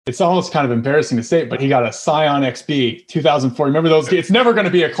It's almost kind of embarrassing to say it, but he got a Scion XB 2004. Remember those? It's never going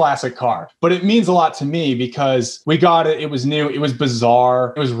to be a classic car, but it means a lot to me because we got it. It was new. It was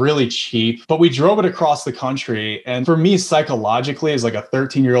bizarre. It was really cheap, but we drove it across the country. And for me, psychologically, as like a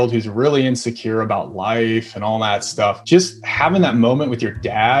 13-year-old who's really insecure about life and all that stuff, just having that moment with your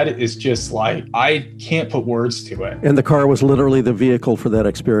dad is just like, I can't put words to it. And the car was literally the vehicle for that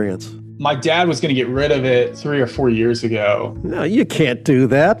experience. My dad was going to get rid of it 3 or 4 years ago. No, you can't do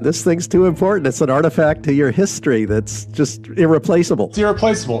that. This thing's too important. It's an artifact to your history that's just irreplaceable. It's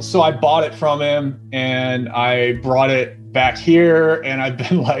irreplaceable. So I bought it from him and I brought it back here and I've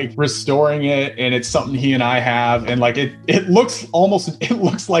been like restoring it, and it's something he and I have, and like it looks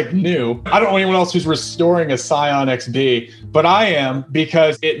like new. I don't know anyone else who's restoring a Scion XB, but I am,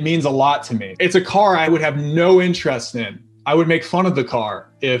 because it means a lot to me. It's a car I would have no interest in. I would make fun of the car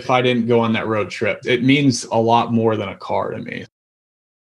if I didn't go on that road trip. It means a lot more than a car to me.